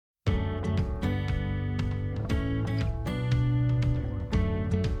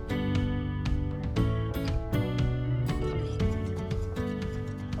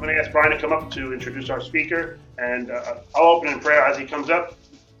going to ask Brian to come up to introduce our speaker, and I'll open in prayer as he comes up.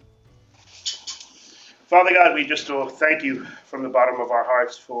 Father God, we just thank you from the bottom of our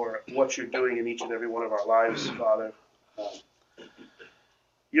hearts for what you're doing in each and every one of our lives, Father.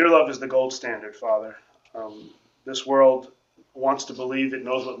 Your love is the gold standard, Father. This world wants to believe it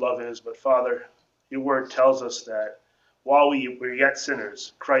knows what love is, but Father, your word tells us that while we were yet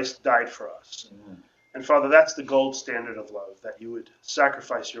sinners, Christ died for us. Amen. And Father, that's the gold standard of love, that you would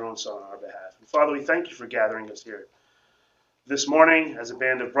sacrifice your own son on our behalf. And Father, we thank you for gathering us here this morning as a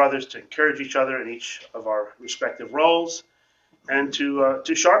band of brothers to encourage each other in each of our respective roles and to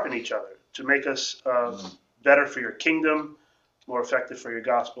sharpen each other, to make us better for your kingdom, more effective for your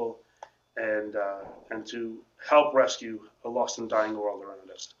gospel, and to help rescue a lost and dying world around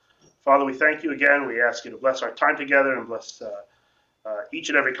us. Father, we thank you again. We ask you to bless our time together and bless each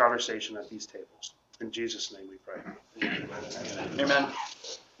and every conversation at these tables. In Jesus' name we pray. Amen.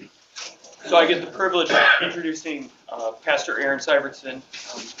 So I get the privilege of introducing Pastor Aaron Syvertsen.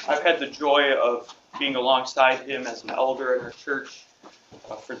 I've had the joy of being alongside him as an elder at our church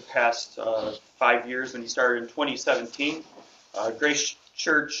for the past 5 years when he started in 2017. Grace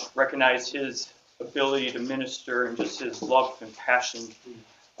Church recognized his ability to minister and just his love and passion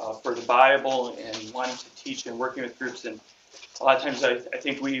for the Bible and wanting to teach and working with groups. And a lot of times I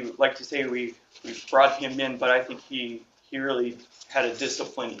think we like to say we brought him in, but I think he really had a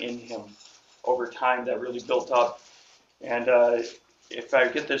discipline in him over time that really built up. And if I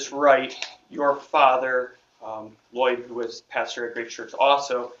get this right, your father, Lloyd, who was pastor at Grace Church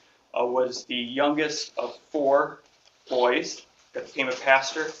also, was the youngest of 4 boys that became a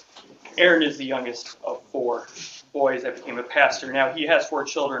pastor. Aaron is the youngest of 4 boys that became a pastor. Now, he has 4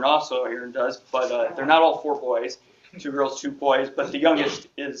 children also, Aaron does, but they're not all 4 boys, 2 girls, 2 boys, but the youngest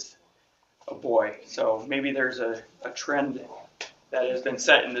is a boy. So maybe there's a trend that has been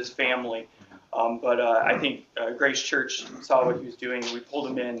set in this family. But I think Grace Church saw what he was doing, and we pulled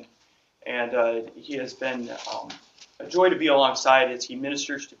him in, and he has been a joy to be alongside as he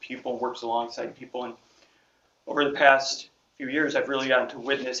ministers to people and works alongside people. And over the past few years, I've really gotten to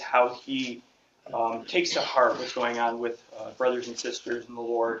witness how he takes to heart what's going on with brothers and sisters in the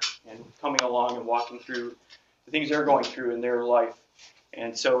Lord and coming along and walking through the things they're going through in their life.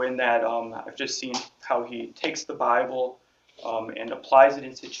 And so in that, I've just seen how he takes the Bible and applies it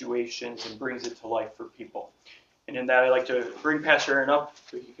in situations and brings it to life for people. And in that, I'd like to bring Pastor Aaron up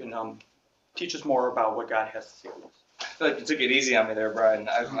so he can teach us more about what God has to say to us. I feel like you took it easy on me there, Brian.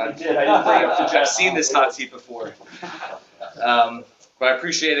 I did. I didn't bring up to I've seen this hot seat before. But I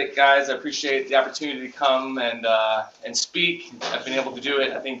appreciate it, guys. I appreciate the opportunity to come and speak. I've been able to do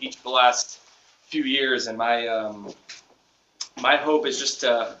it, I think, each of the last few years. And my hope is just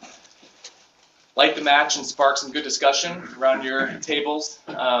to light the match and spark some good discussion around your tables.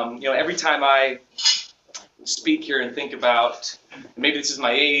 Every time I speak here and think about, maybe this is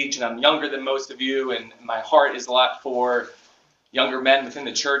my age and I'm younger than most of you, and my heart is a lot for younger men within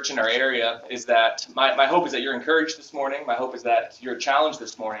the church in our area, is that my hope is that you're encouraged this morning. My hope is that you're challenged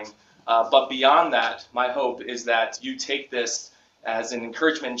this morning. But beyond that, my hope is that you take this as an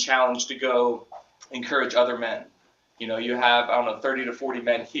encouragement and challenge to go encourage other men. You have, 30 to 40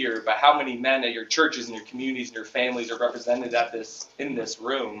 men here, but how many men at your churches and your communities and your families are represented in this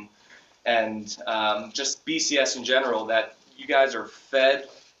room? And just BCS in general, that you guys are fed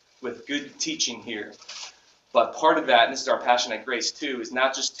with good teaching here. But part of that, and this is our passion at Grace too, is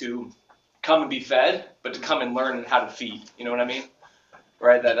not just to come and be fed, but to come and learn how to feed. You know what I mean?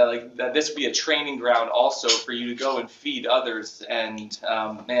 Right? That this would be a training ground also for you to go and feed others. And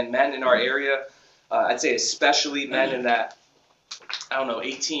men in our area, I'd say especially men in that,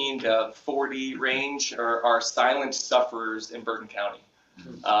 18 to 40 range are silent sufferers in Bergen County.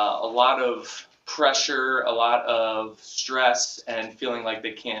 A lot of pressure, a lot of stress, and feeling like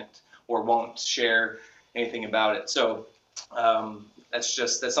they can't or won't share anything about it. So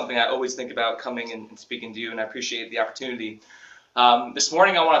that's something I always think about coming and speaking to you, and I appreciate the opportunity. This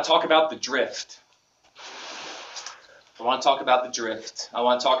morning I want to talk about the drift. I want to talk about the drift. I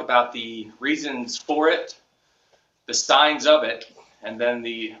want to talk about the reasons for it, the signs of it, and then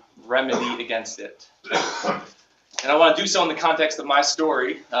the remedy against it. And I want to do so in the context of my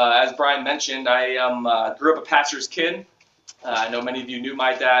story. As Brian mentioned, I grew up a pastor's kid. I know many of you knew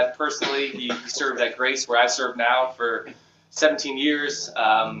my dad personally. He served at Grace, where I serve now, for 17 years.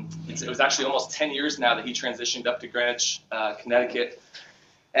 It was actually almost 10 years now that he transitioned up to Greenwich, Connecticut.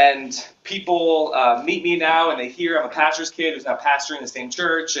 And people meet me now and they hear I'm a pastor's kid who's now pastoring the same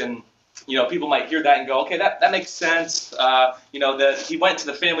church. And People might hear that and go, okay, that makes sense. That he went to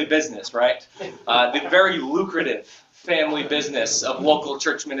the family business, right? The very lucrative family business of local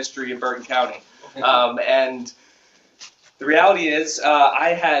church ministry in Bergen County. And the reality is, I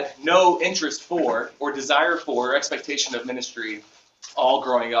had no interest for, or desire for, or expectation of ministry all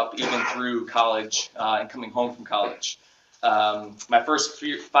growing up, even through college and coming home from college. My first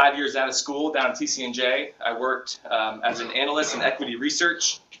 5 years out of school down at TCNJ, I worked as an analyst in equity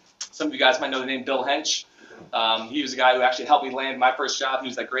research. Some of you guys might know the name Bill Hench. He was the guy who actually helped me land my first job. He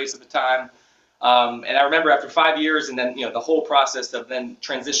was at Grace at the time. And I remember after 5 years, and then the whole process of then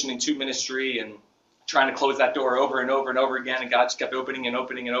transitioning to ministry and trying to close that door over and over and over again, and God just kept opening and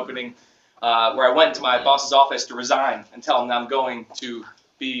opening and opening, where I went to my boss's office to resign and tell him that I'm going to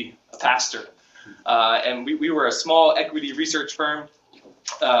be a pastor. And we were a small equity research firm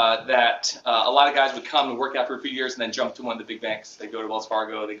that a lot of guys would come and work out for a few years and then jump to one of the big banks. They go to Wells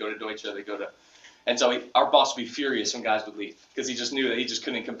Fargo, they go to Deutsche, and so our boss would be furious when guys would leave because he just knew that he just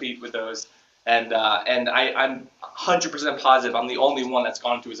couldn't compete with those. And I'm 100% positive I'm the only one that's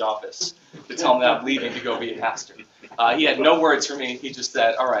gone to his office to tell him that I'm leaving to go be a pastor. He had no words for me. He just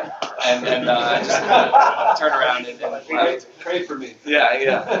said, all right. And I just turned around and left. Pray for me.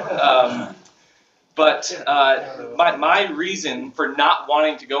 Yeah. But my reason for not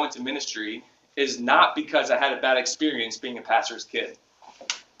wanting to go into ministry is not because I had a bad experience being a pastor's kid.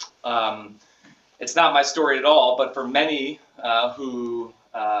 It's not my story at all, but for many who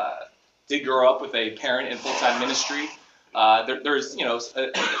did grow up with a parent in full-time ministry, there's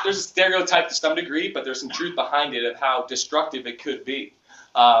a stereotype to some degree, but there's some truth behind it of how destructive it could be.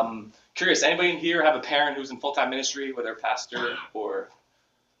 Curious, anybody in here have a parent who's in full-time ministry, whether a pastor or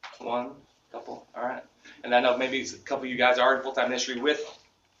one? Couple, all right. And I know maybe a couple of you guys are in full-time ministry with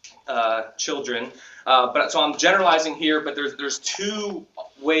children. But so I'm generalizing here, but there's two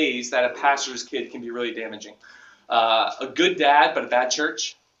ways that a pastor's kid can be really damaging. A good dad, but a bad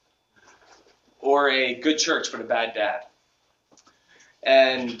church, or a good church, but a bad dad.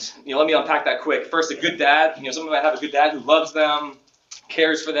 And let me unpack that quick. First, a good dad. Someone might have a good dad who loves them,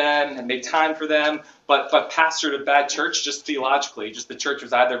 cares for them, and made time for them, but pastored a bad church just theologically. Just the church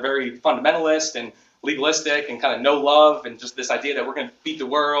was either very fundamentalist and legalistic and kind of no love, and just this idea that we're going to beat the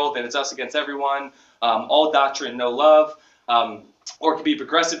world and it's us against everyone, all doctrine, no love. Or it could be a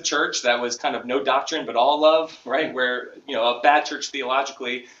progressive church that was kind of no doctrine but all love, right? Where, a bad church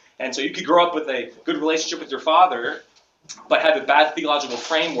theologically. And so you could grow up with a good relationship with your father, but have a bad theological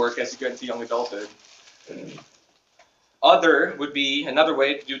framework as you get into young adulthood. Another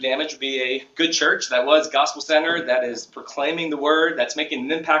way to do damage would be a good church that was gospel-centered, that is proclaiming the word, that's making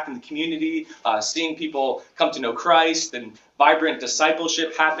an impact in the community, seeing people come to know Christ, and vibrant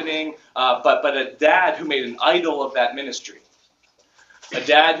discipleship happening, but a dad who made an idol of that ministry. A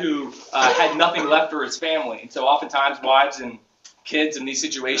dad who had nothing left for his family. And so oftentimes wives and kids in these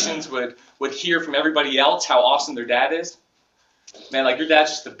situations would hear from everybody else how awesome their dad is. Man, your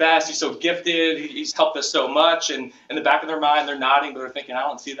dad's just the best. He's so gifted. He's helped us so much. And in the back of their mind, they're nodding, but they're thinking, I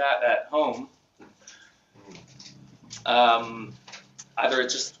don't see that at home. Either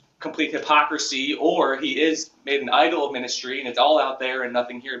it's just complete hypocrisy, or he is made an idol of ministry, and it's all out there and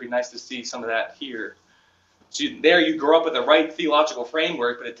nothing here. It'd be nice to see some of that here. So there you grow up with the right theological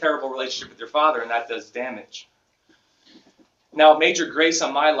framework, but a terrible relationship with your father, and that does damage. Now, a major grace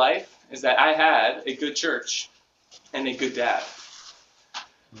on my life is that I had a good church and a good dad.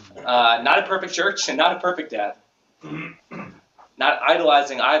 Not a perfect church and not a perfect dad. Not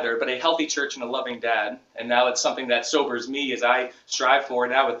idolizing either, but a healthy church and a loving dad. And now it's something that sobers me as I strive for.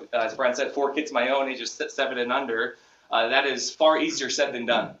 Now with, as Brian said, 4 kids of my own, ages 7 and under. That is far easier said than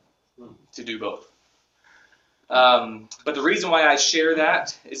done to do both. But the reason why I share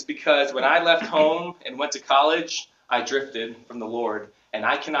that is because when I left home and went to college, I drifted from the Lord. And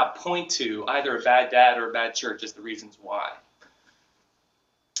I cannot point to either a bad dad or a bad church as the reasons why.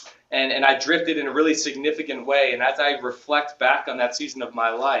 And I drifted in a really significant way. And as I reflect back on that season of my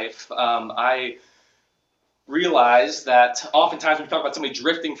life, I realize that oftentimes when we talk about somebody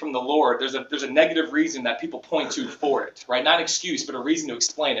drifting from the Lord, there's a negative reason that people point to for it, right? Not an excuse, but a reason to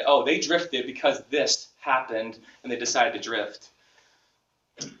explain it. Oh, they drifted because this happened and they decided to drift.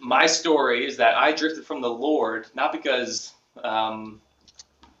 My story is that I drifted from the Lord, not because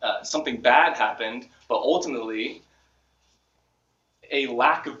something bad happened, but ultimately a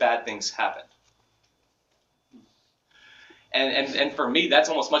lack of bad things happened. And for me, that's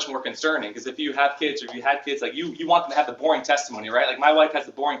almost much more concerning, because if you have kids, or if you had kids, you want them to have the boring testimony, right? My wife has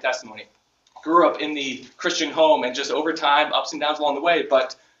the boring testimony. Grew up in the Christian home, and just over time, ups and downs along the way,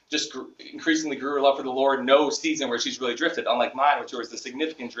 but just increasingly grew her love for the Lord. No season where she's really drifted, unlike mine, which was the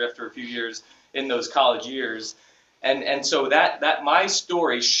significant drift for a few years in those college years. And so that my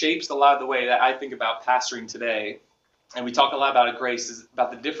story shapes a lot of the way that I think about pastoring today. And we talk a lot about it, Grace, is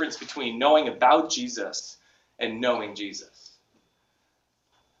about the difference between knowing about Jesus and knowing Jesus.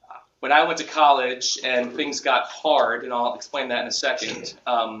 When I went to college and things got hard, and I'll explain that in a second,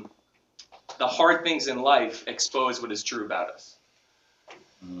 the hard things in life expose what is true about us.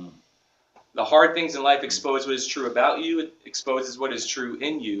 The hard things in life expose what is true about you. It exposes what is true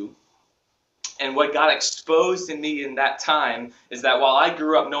in you. And what got exposed in me in that time is that while I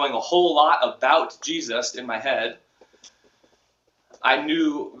grew up knowing a whole lot about Jesus in my head, I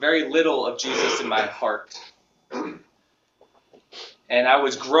knew very little of Jesus in my heart. And I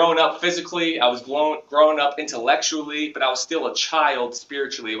was grown up physically, I was grown up intellectually, but I was still a child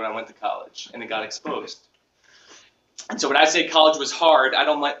spiritually when I went to college, and it got exposed. And so when I say college was hard, I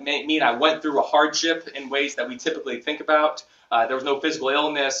don't mean I went through a hardship in ways that we typically think about. There was no physical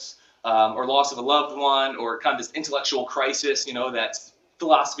illness or loss of a loved one or kind of this intellectual crisis, that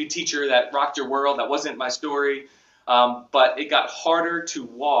philosophy teacher that rocked your world. That wasn't my story. But it got harder to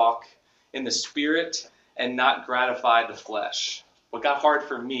walk in the Spirit and not gratify the flesh. What got hard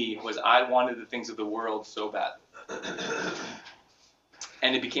for me was I wanted the things of the world so bad.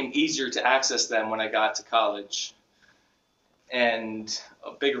 And it became easier to access them when I got to college. And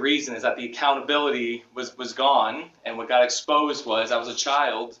a big reason is that the accountability was gone, and what got exposed was I was a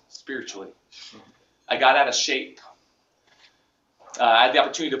child spiritually. I got out of shape. I had the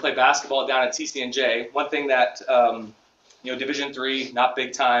opportunity to play basketball down at TCNJ. One thing that, Division III, not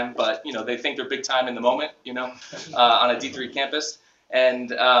big time, but, they think they're big time in the moment, on a D3 campus. And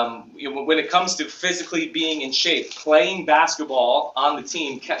when it comes to physically being in shape, playing basketball on the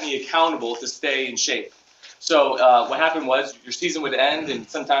team kept me accountable to stay in shape. So what happened was your season would end in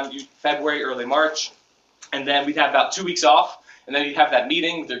sometime February, early March, and then we'd have about 2 weeks off, and then you'd have that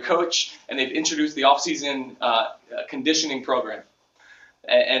meeting with your coach, and they'd introduce the off-season conditioning program.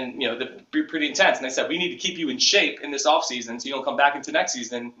 And they'd be pretty intense. And they said, we need to keep you in shape in this off-season so you don't come back into next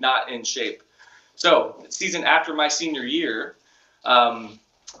season not in shape. So the season after my senior year,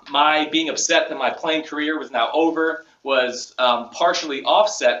 my being upset that my playing career was now over was partially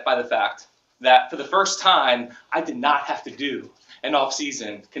offset by the fact that for the first time, I did not have to do an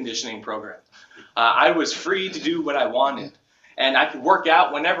off-season conditioning program. I was free to do what I wanted, and I could work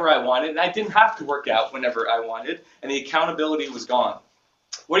out whenever I wanted, and I didn't have to work out whenever I wanted, and the accountability was gone.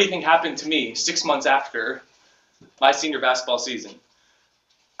 What do you think happened to me 6 months after my senior basketball season?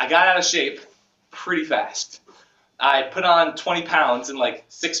 I got out of shape pretty fast. I put on 20 pounds in like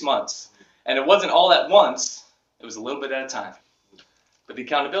 6 months, and it wasn't all at once, it was a little bit at a time. But the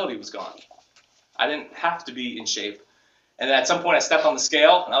accountability was gone. I didn't have to be in shape. And then at some point I stepped on the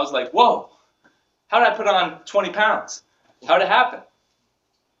scale and I was like, whoa, how did I put on 20 pounds? How did it happen?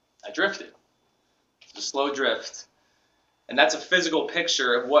 I drifted. It was a slow drift. And that's a physical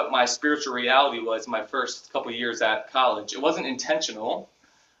picture of what my spiritual reality was my first couple years at college. It wasn't intentional,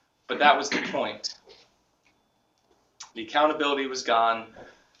 but that was the point. The accountability was gone.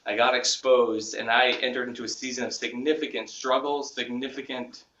 I got exposed, and I entered into a season of significant struggles,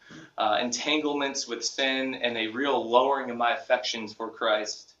 significant entanglements with sin, and a real lowering of my affections for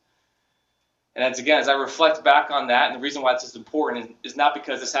Christ. And as I reflect back on that, and the reason why this is important is not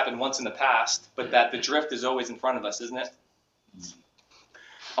because this happened once in the past, but that the drift is always in front of us, isn't it?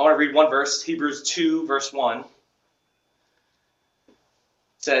 I want to read one verse, Hebrews 2, verse 1. It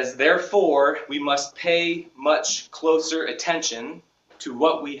says, therefore, we must pay much closer attention to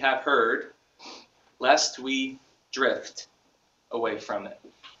what we have heard, lest we drift away from it.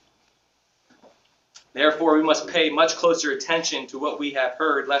 Therefore, we must pay much closer attention to what we have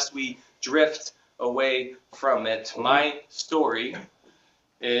heard, lest we drift away from it. My story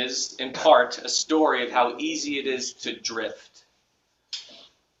is, in part, a story of how easy it is to drift.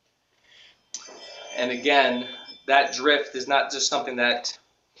 And again, that drift is not just something that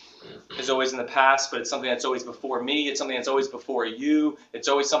is always in the past, but it's something that's always before me. It's something that's always before you. It's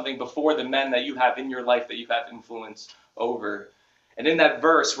always something before the men that you have in your life that you have influence over. And in that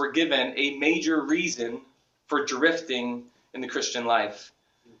verse, we're given a major reason for drifting in the Christian life.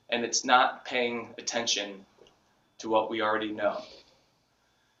 And it's not paying attention to what we already know.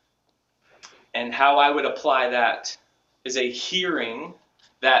 And how I would apply that is a hearing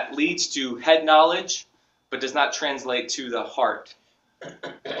that leads to head knowledge, but does not translate to the heart.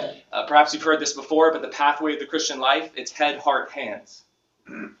 Perhaps you've heard this before, but the pathway of the Christian life, it's head, heart, hands.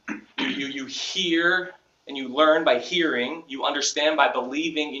 You hear and you learn by hearing, you understand by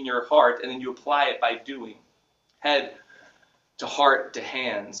believing in your heart, and then you apply it by doing. Head to heart to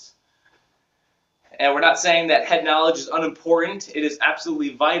hands. And we're not saying that head knowledge is unimportant. It is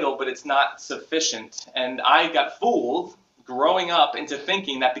absolutely vital, but it's not sufficient. And I got fooled growing up into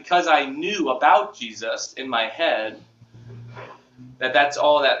thinking that because I knew about Jesus in my head, that that's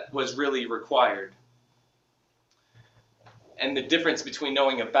all that was really required. And the difference between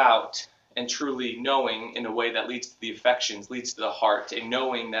knowing about and truly knowing in a way that leads to the affections, leads to the heart, and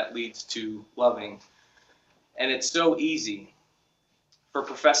knowing that leads to loving. And it's so easy for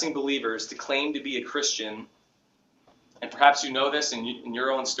professing believers to claim to be a Christian, and perhaps you know this in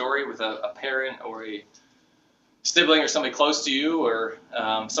your own story with a parent or a sibling or somebody close to you, or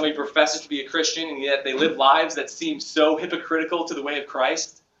somebody professes to be a Christian, and yet they live lives that seem so hypocritical to the way of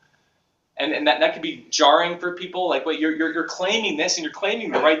Christ. And that can be jarring for people. Like, wait, you're claiming this and you're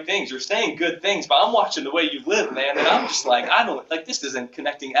claiming the right things. You're saying good things, but I'm watching the way you live, man, and I'm just like, this isn't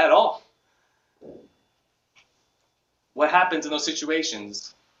connecting at all. What happens in those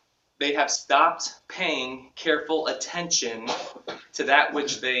situations? They have stopped paying careful attention to that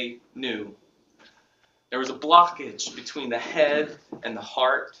which they knew. There was a blockage between the head and the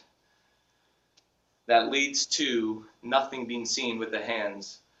heart that leads to nothing being seen with the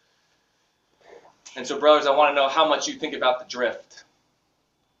hands. And so, brothers, I want to know how much you think about the drift,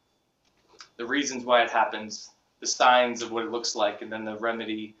 the reasons why it happens, the signs of what it looks like, and then the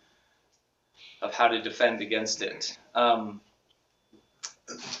remedy of how to defend against it.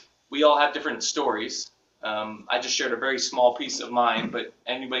 We all have different stories. I just shared a very small piece of mine, but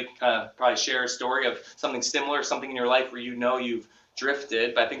anybody can kind of probably share a story of something similar, something in your life where you know you've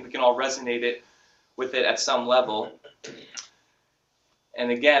drifted, but I think we can all resonate with it at some level. And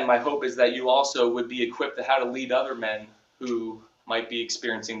again, my hope is that you also would be equipped to how to lead other men who might be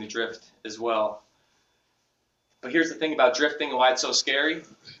experiencing the drift as well. But here's the thing about drifting and why it's so scary.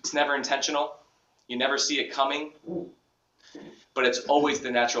 It's never intentional. You never see it coming. But it's always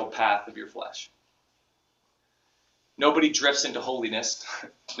the natural path of your flesh. Nobody drifts into holiness.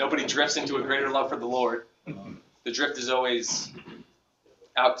 Nobody drifts into a greater love for the Lord. The drift is always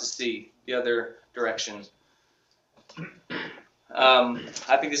out to sea, the other direction.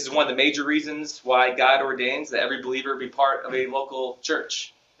 I think this is one of the major reasons why God ordains that every believer be part of a local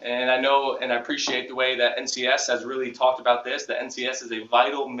church. And I know and I appreciate the way that NCS has really talked about this, that NCS is a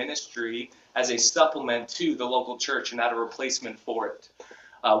vital ministry as a supplement to the local church and not a replacement for it.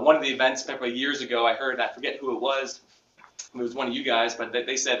 One of the events a couple of years ago, I heard, I forget who it was one of you guys, but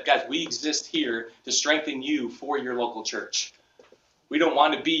they said, guys, we exist here to strengthen you for your local church. We don't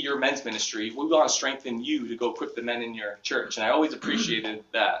want to be your men's ministry. We want to strengthen you to go equip the men in your church. And I always appreciated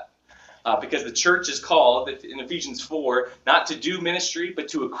that. Because the church is called, in Ephesians 4, not to do ministry, but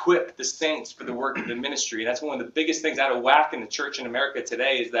to equip the saints for the work of the ministry. And that's one of the biggest things out of whack in the church in America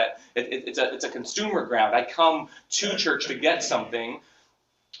today is that it's a consumer ground. I come to church to get something,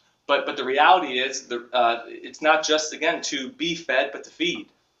 but the reality is it's not just, again, to be fed, but to feed.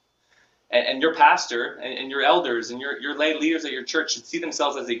 And your pastor and your elders and your lay leaders at your church should see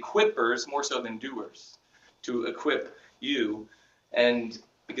themselves as equippers more so than doers, to equip you. And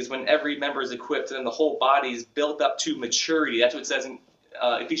because when every member is equipped, then the whole body is built up to maturity. That's what it says in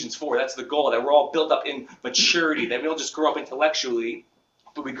Ephesians 4. That's the goal, that we're all built up in maturity, that we don't just grow up intellectually,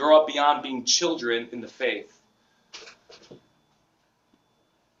 but we grow up beyond being children in the faith.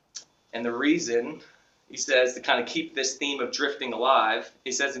 And the reason, he says, to kind of keep this theme of drifting alive,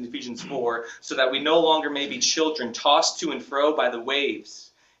 he says in Ephesians 4, so that we no longer may be children tossed to and fro by the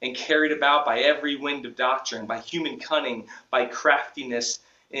waves and carried about by every wind of doctrine, by human cunning, by craftiness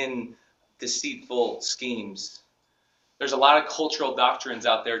in deceitful schemes. There's a lot of cultural doctrines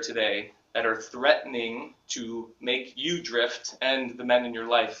out there today that are threatening to make you drift and the men in your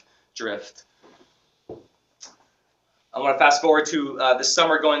life drift. I want to fast forward to this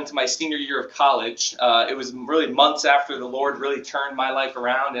summer going into my senior year of college. It was really months after the Lord really turned my life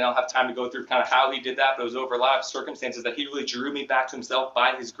around, and I don't have time to go through kind of how he did that, but it was over a lot of circumstances that he really drew me back to himself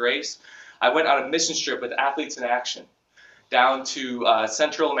by his grace. I went on a mission trip with Athletes in Action down to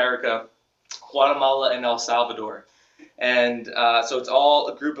Central America, Guatemala, and El Salvador. And so it's all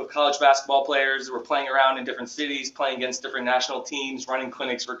a group of college basketball players who were playing around in different cities, playing against different national teams, running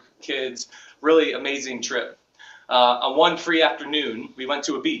clinics for kids. Really amazing trip. On one free afternoon, we went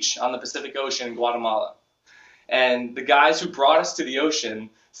to a beach on the Pacific Ocean in Guatemala. And the guys who brought us to the ocean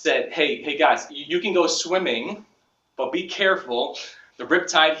said, hey guys, you can go swimming, but be careful. The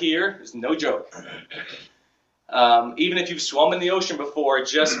riptide here is no joke. Even if you've swum in the ocean before,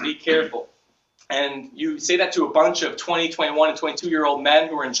 just be careful. And you say that to a bunch of 20, 21, and 22-year-old men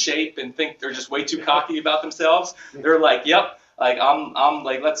who are in shape and think they're just way too cocky about themselves. They're like, yep, Like I'm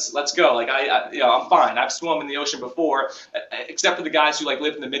like let's go. Like I'm fine. I've swum in the ocean before, except for the guys who like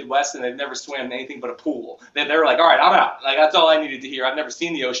live in the Midwest and they've never swam in anything but a pool. They're like, all right, I'm out. Like that's all I needed to hear. I've never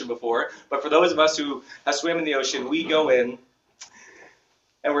seen the ocean before. But for those of us who have swam in the ocean, we go in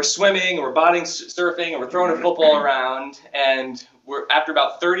and we're swimming, and we're body surfing, and we're throwing a football around, and we're after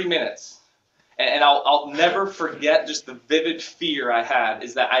about 30 minutes. And I'll never forget just the vivid fear I had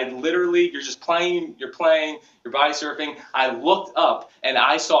is that I literally, you're playing, you're body surfing. I looked up and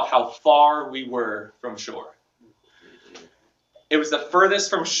I saw how far we were from shore. It was the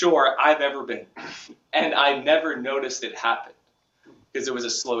furthest from shore I've ever been. And I never noticed it happen because it was a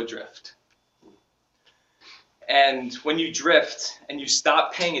slow drift. And when you drift and you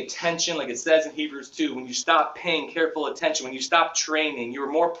stop paying attention, like it says in Hebrews 2, when you stop paying careful attention, when you stop training,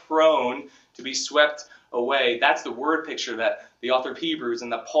 you're more prone to be swept away. That's the word picture that the author of Hebrews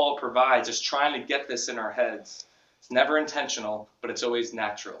and that Paul provides, is trying to get this in our heads. It's never intentional, but it's always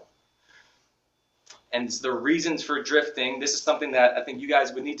natural. And the reasons for drifting, this is something that I think you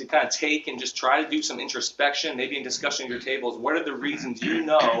guys would need to kind of take and just try to do some introspection, maybe in discussion at your tables. What are the reasons you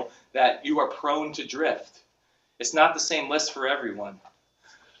know that you are prone to drift? It's not the same list for everyone,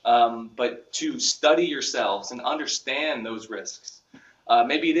 but to study yourselves and understand those risks.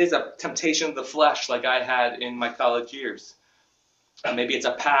 Maybe it is a temptation of the flesh like I had in my college years. Maybe it's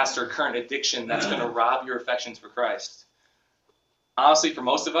a past or current addiction that's going to rob your affections for Christ. Honestly, for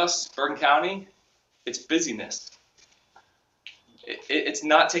most of us, Bergen County, it's busyness. It's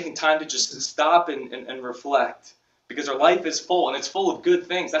not taking time to just stop and reflect. Because our life is full, and it's full of good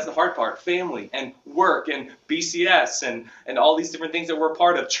things. That's the hard part. Family and work and BCS and all these different things that we're a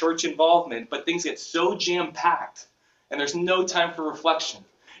part of, church involvement. But things get so jam-packed, and there's no time for reflection.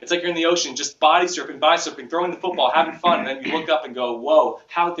 It's like you're in the ocean, just body surfing, throwing the football, having fun, and then you look up and go, whoa,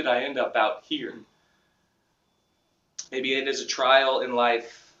 how did I end up out here? Maybe it is a trial in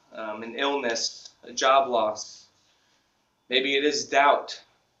life, an illness, a job loss. Maybe it is doubt.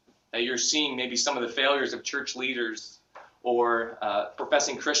 That you're seeing maybe some of the failures of church leaders or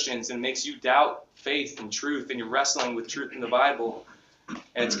professing Christians, and it makes you doubt faith and truth, and you're wrestling with truth in the Bible,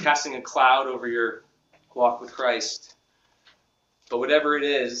 and it's casting a cloud over your walk with Christ. But whatever it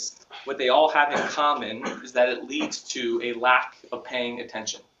is, what they all have in common is that it leads to a lack of paying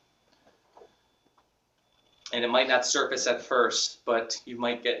attention. And it might not surface at first, but you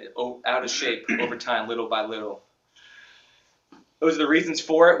might get out of shape over time, little by little. Those are the reasons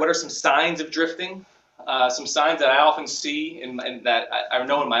for it. What are some signs of drifting? Some signs that I often see and that I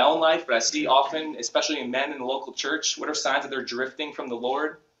know in my own life, but I see often, especially in men in the local church. What are signs that they're drifting from the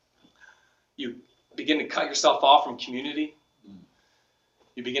Lord? You begin to cut yourself off from community.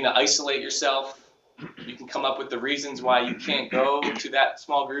 You begin to isolate yourself. You can come up with the reasons why you can't go to that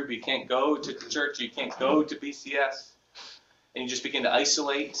small group, you can't go to the church, you can't go to BCS. And you just begin to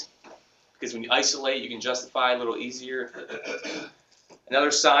isolate. Because when you isolate, you can justify a little easier.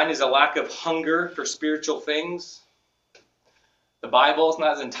 Another sign is a lack of hunger for spiritual things. The Bible is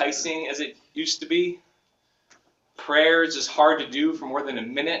not as enticing as it used to be. Prayer is just hard to do for more than a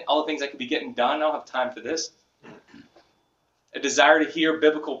minute. All the things I could be getting done, I don't have time for this. A desire to hear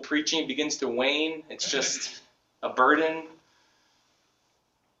biblical preaching begins to wane. It's just a burden.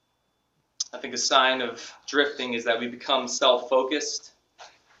 I think a sign of drifting is that we become self-focused.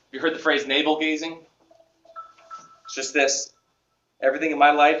 You heard the phrase navel gazing? It's just this. Everything in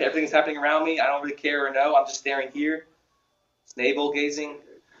my life, everything that's happening around me, I don't really care or know. I'm just staring here. It's navel gazing.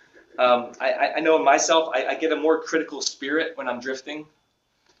 I know in myself, I get a more critical spirit when I'm drifting.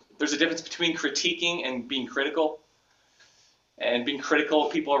 There's a difference between critiquing and being critical. And being critical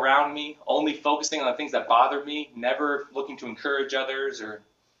of people around me, only focusing on the things that bother me, never looking to encourage others or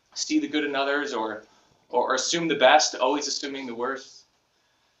see the good in others or assume the best, always assuming the worst.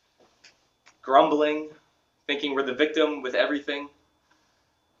 Grumbling, thinking we're the victim with everything,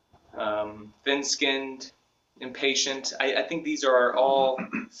 thin-skinned, impatient. I think these are all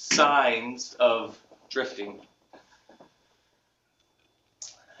signs of drifting.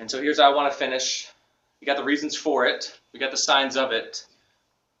 And so here's how I want to finish. We got the reasons for it. We got the signs of it.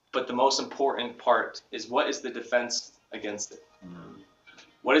 But the most important part is, what is the defense against it?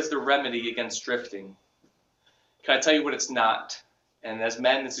 What is the remedy against drifting? Can I tell you what it's not? And as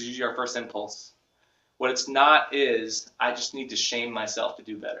men, this is usually our first impulse. What it's not is, I just need to shame myself to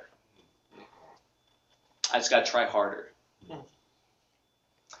do better. I just got to try harder.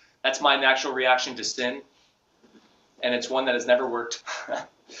 That's my natural reaction to sin. And it's one that has never worked.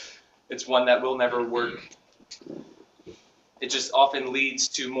 It's one that will never work. It just often leads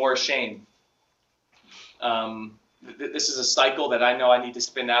to more shame. This is a cycle that I know I need to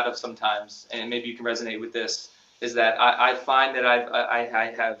spin out of sometimes. And maybe you can resonate with this. is that I find that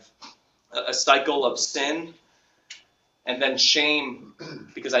I have a cycle of sin and then shame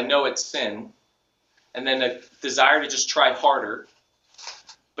because I know it's sin, and then a desire to just try harder,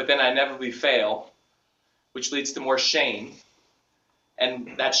 but then I inevitably fail, which leads to more shame,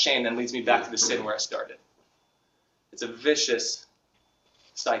 and that shame then leads me back to the sin where I started. It's a vicious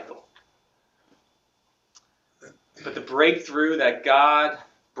cycle. But the breakthrough that God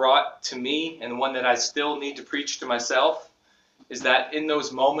brought to me, and one that I still need to preach to myself, is that in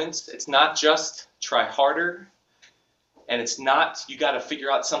those moments, it's not just try harder, and it's not you got to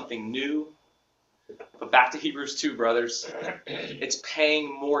figure out something new. But back to Hebrews 2, brothers, it's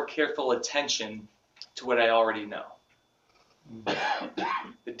paying more careful attention to what I already know.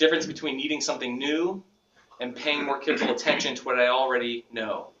 The difference between needing something new and paying more careful attention to what I already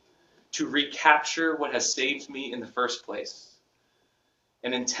know. To recapture what has saved me in the first place.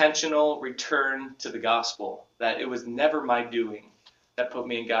 An intentional return to the gospel, that it was never my doing that put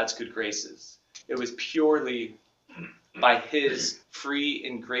me in God's good graces. It was purely by his free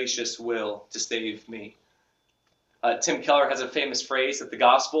and gracious will to save me. Tim Keller has a famous phrase that the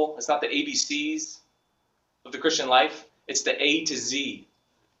gospel, it's not the ABCs of the Christian life, it's the A to Z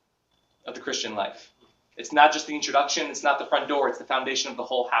of the Christian life. It's not just the introduction, it's not the front door, it's the foundation of the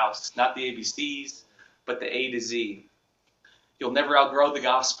whole house. Not the ABCs, but the A to Z. You'll never outgrow the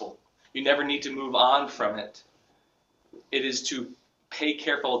gospel. You never need to move on from it. It is to pay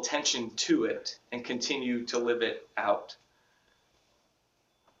careful attention to it and continue to live it out.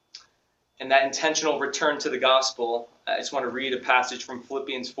 And that intentional return to the gospel, I just want to read a passage from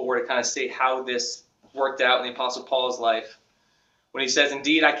Philippians 4 to kind of say how this worked out in the Apostle Paul's life. When he says,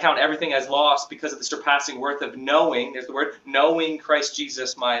 "Indeed, I count everything as lost because of the surpassing worth of knowing," there's the word, knowing Christ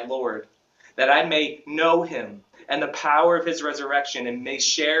Jesus my Lord, that I may know him and the power of his resurrection and may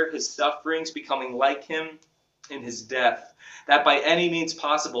share his sufferings, becoming like him in his death, that by any means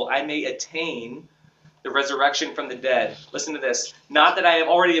possible I may attain the resurrection from the dead. Listen to this. Not that I have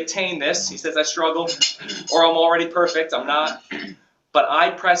already obtained this. He says I struggle or I'm already perfect. I'm not. But I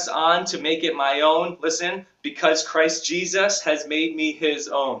press on to make it my own. Listen, because Christ Jesus has made me his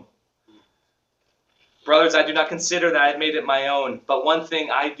own. Brothers, I do not consider that I have made it my own. But one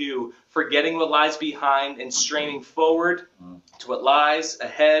thing I do, forgetting what lies behind and straining forward to what lies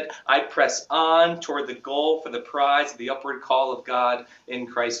ahead, I press on toward the goal for the prize of the upward call of God in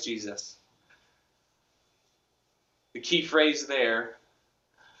Christ Jesus. The key phrase there,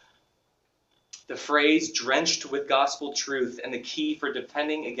 the phrase drenched with gospel truth, and the key for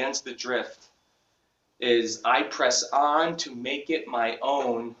defending against the drift is I press on to make it my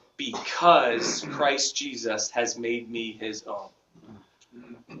own because Christ Jesus has made me his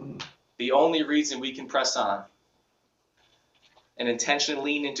own. The only reason we can press on and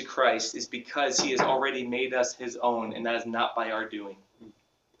intentionally lean into Christ is because he has already made us his own, and that is not by our doing.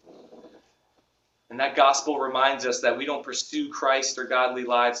 And that gospel reminds us that we don't pursue Christ or godly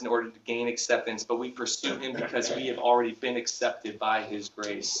lives in order to gain acceptance, but we pursue him because we have already been accepted by his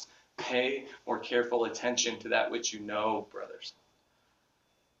grace. Pay more careful attention to that which you know, brothers.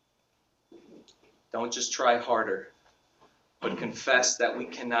 Don't just try harder, but confess that we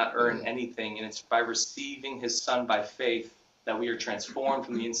cannot earn anything, and it's by receiving his Son by faith that we are transformed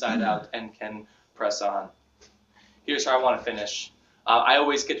from the inside out and can press on. Here's how I want to finish. I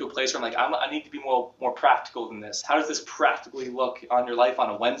always get to a place where I'm like, I need to be more practical than this. How does this practically look on your life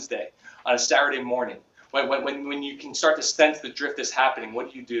on a Wednesday, on a Saturday morning? When you can start to sense the drift is happening,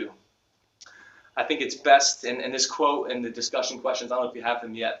 what do? I think it's best, and this quote and the discussion questions, I don't know if you have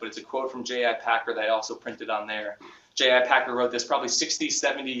them yet, but it's a quote from J.I. Packer that I also printed on there. J.I. Packer wrote this probably 60,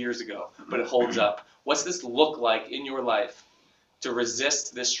 70 years ago, but it holds up. What's this look like in your life to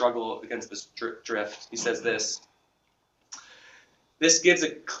resist this struggle against this drift? He says this. This gives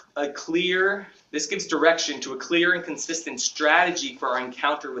direction to a clear and consistent strategy for our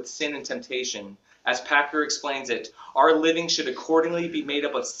encounter with sin and temptation. As Packer explains it, our living should accordingly be made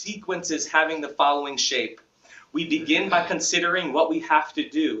up of sequences having the following shape. We begin by considering what we have to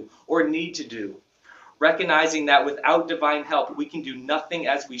do or need to do, recognizing that without divine help, we can do nothing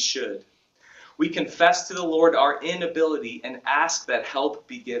as we should. We confess to the Lord our inability and ask that help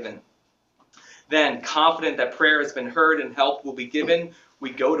be given. Then, confident that prayer has been heard and help will be given, we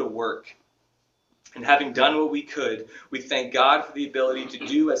go to work. And having done what we could, we thank God for the ability to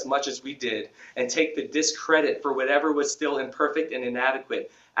do as much as we did and take the discredit for whatever was still imperfect and inadequate,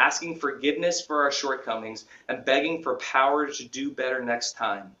 asking forgiveness for our shortcomings and begging for power to do better next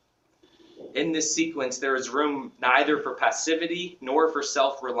time. In this sequence, there is room neither for passivity nor for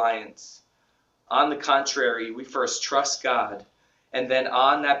self-reliance. On the contrary, we first trust God, and then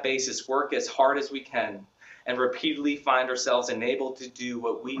on that basis work as hard as we can, and repeatedly find ourselves enabled to do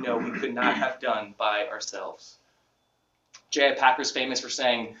what we know we could not have done by ourselves. J.I. Packer's famous for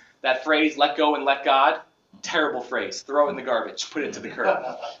saying that phrase, let go and let God, terrible phrase. Throw it in the garbage. Put it to the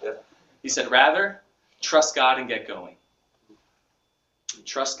curb. He said, rather, trust God and get going.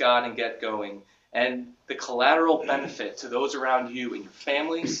 Trust God and get going. And the collateral benefit to those around you in your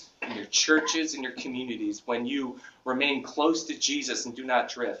families, in your churches, in your communities, when you remain close to Jesus and do not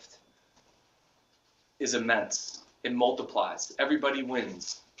drift, is immense. It multiplies. Everybody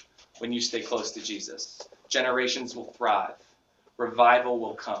wins when you stay close to Jesus. Generations will thrive. Revival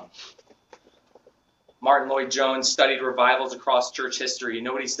will come. Martin Lloyd-Jones studied revivals across church history. You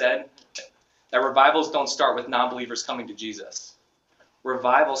know what he said? That revivals don't start with non-believers coming to Jesus.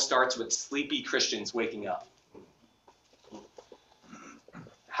 Revival starts with sleepy Christians waking up.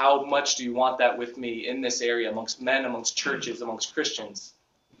 How much do you want that with me in this area, amongst men, amongst churches, amongst Christians?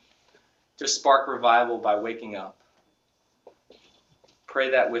 To spark revival by waking up. Pray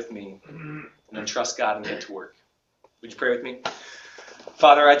that with me, and then trust God and get to work. Would you pray with me?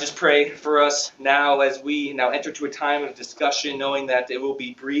 Father, I just pray for us now as we now enter to a time of discussion, knowing that it will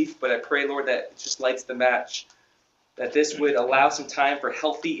be brief, but I pray, Lord, that it just lights the match, that this would allow some time for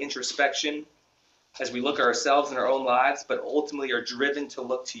healthy introspection as we look at ourselves and our own lives, but ultimately are driven to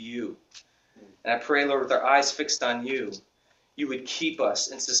look to you. And I pray, Lord, with our eyes fixed on you, you would keep us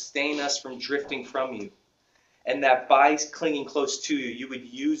and sustain us from drifting from you, and that by clinging close to you, you would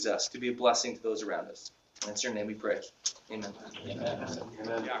use us to be a blessing to those around us. In your name we pray. Amen.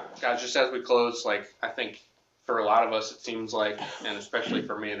 Amen. Yeah, guys, just as we close, I think for a lot of us, it seems like, and especially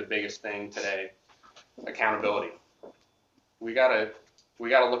for me, the biggest thing today, accountability. We gotta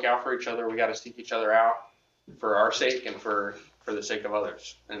look out for each other. We gotta seek each other out for our sake and for the sake of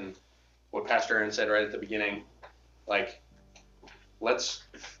others. And what Pastor Aaron said right at the beginning, let's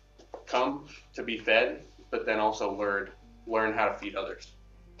come to be fed, but then also learn how to feed others.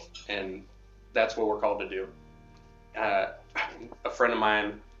 And that's what we're called to do. A friend of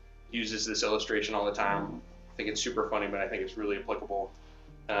mine uses this illustration all the time. I think it's super funny, but I think it's really applicable.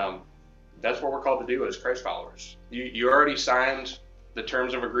 That's what we're called to do as Christ followers. You already signed the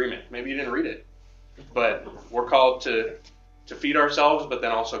terms of agreement. Maybe you didn't read it, but we're called to feed ourselves, but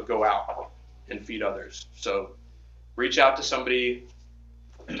then also go out and feed others. So reach out to somebody,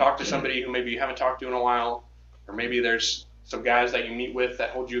 talk to somebody who maybe you haven't talked to in a while, or maybe there's some guys that you meet with that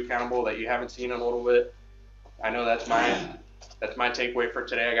hold you accountable that you haven't seen in a little bit. I know that's my takeaway for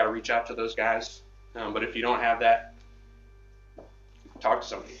today. I got to reach out to those guys. But if you don't have that, talk to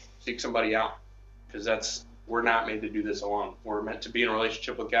somebody, seek somebody out, because we're not made to do this alone. We're meant to be in a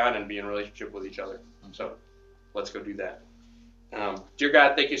relationship with God and be in a relationship with each other. So let's go do that. Dear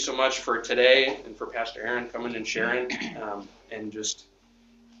God, thank you so much for today and for Pastor Aaron coming and sharing, and just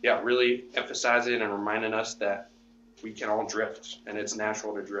really emphasizing and reminding us that we can all drift, and it's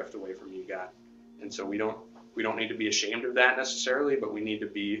natural to drift away from you, God. And so we don't need to be ashamed of that necessarily, but we need to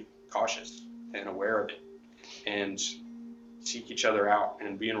be cautious and aware of it and seek each other out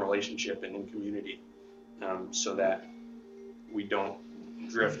and be in relationship and in community, so that we don't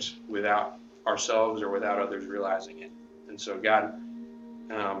drift without ourselves or without others realizing it. And so, God,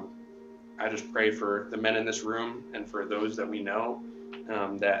 I just pray for the men in this room and for those that we know,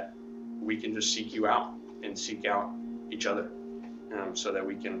 that we can just seek you out and seek out each other, so that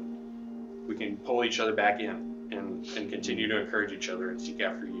we can pull each other back in and continue to encourage each other and seek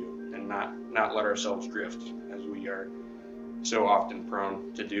after you, and not let ourselves drift as we are so often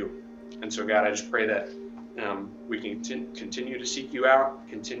prone to do. And so, God, I just pray that we can continue to seek you out,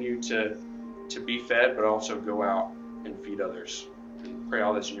 continue to be fed, but also go out and feed others. And pray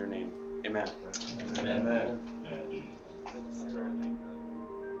all this in your name. Amen. Amen.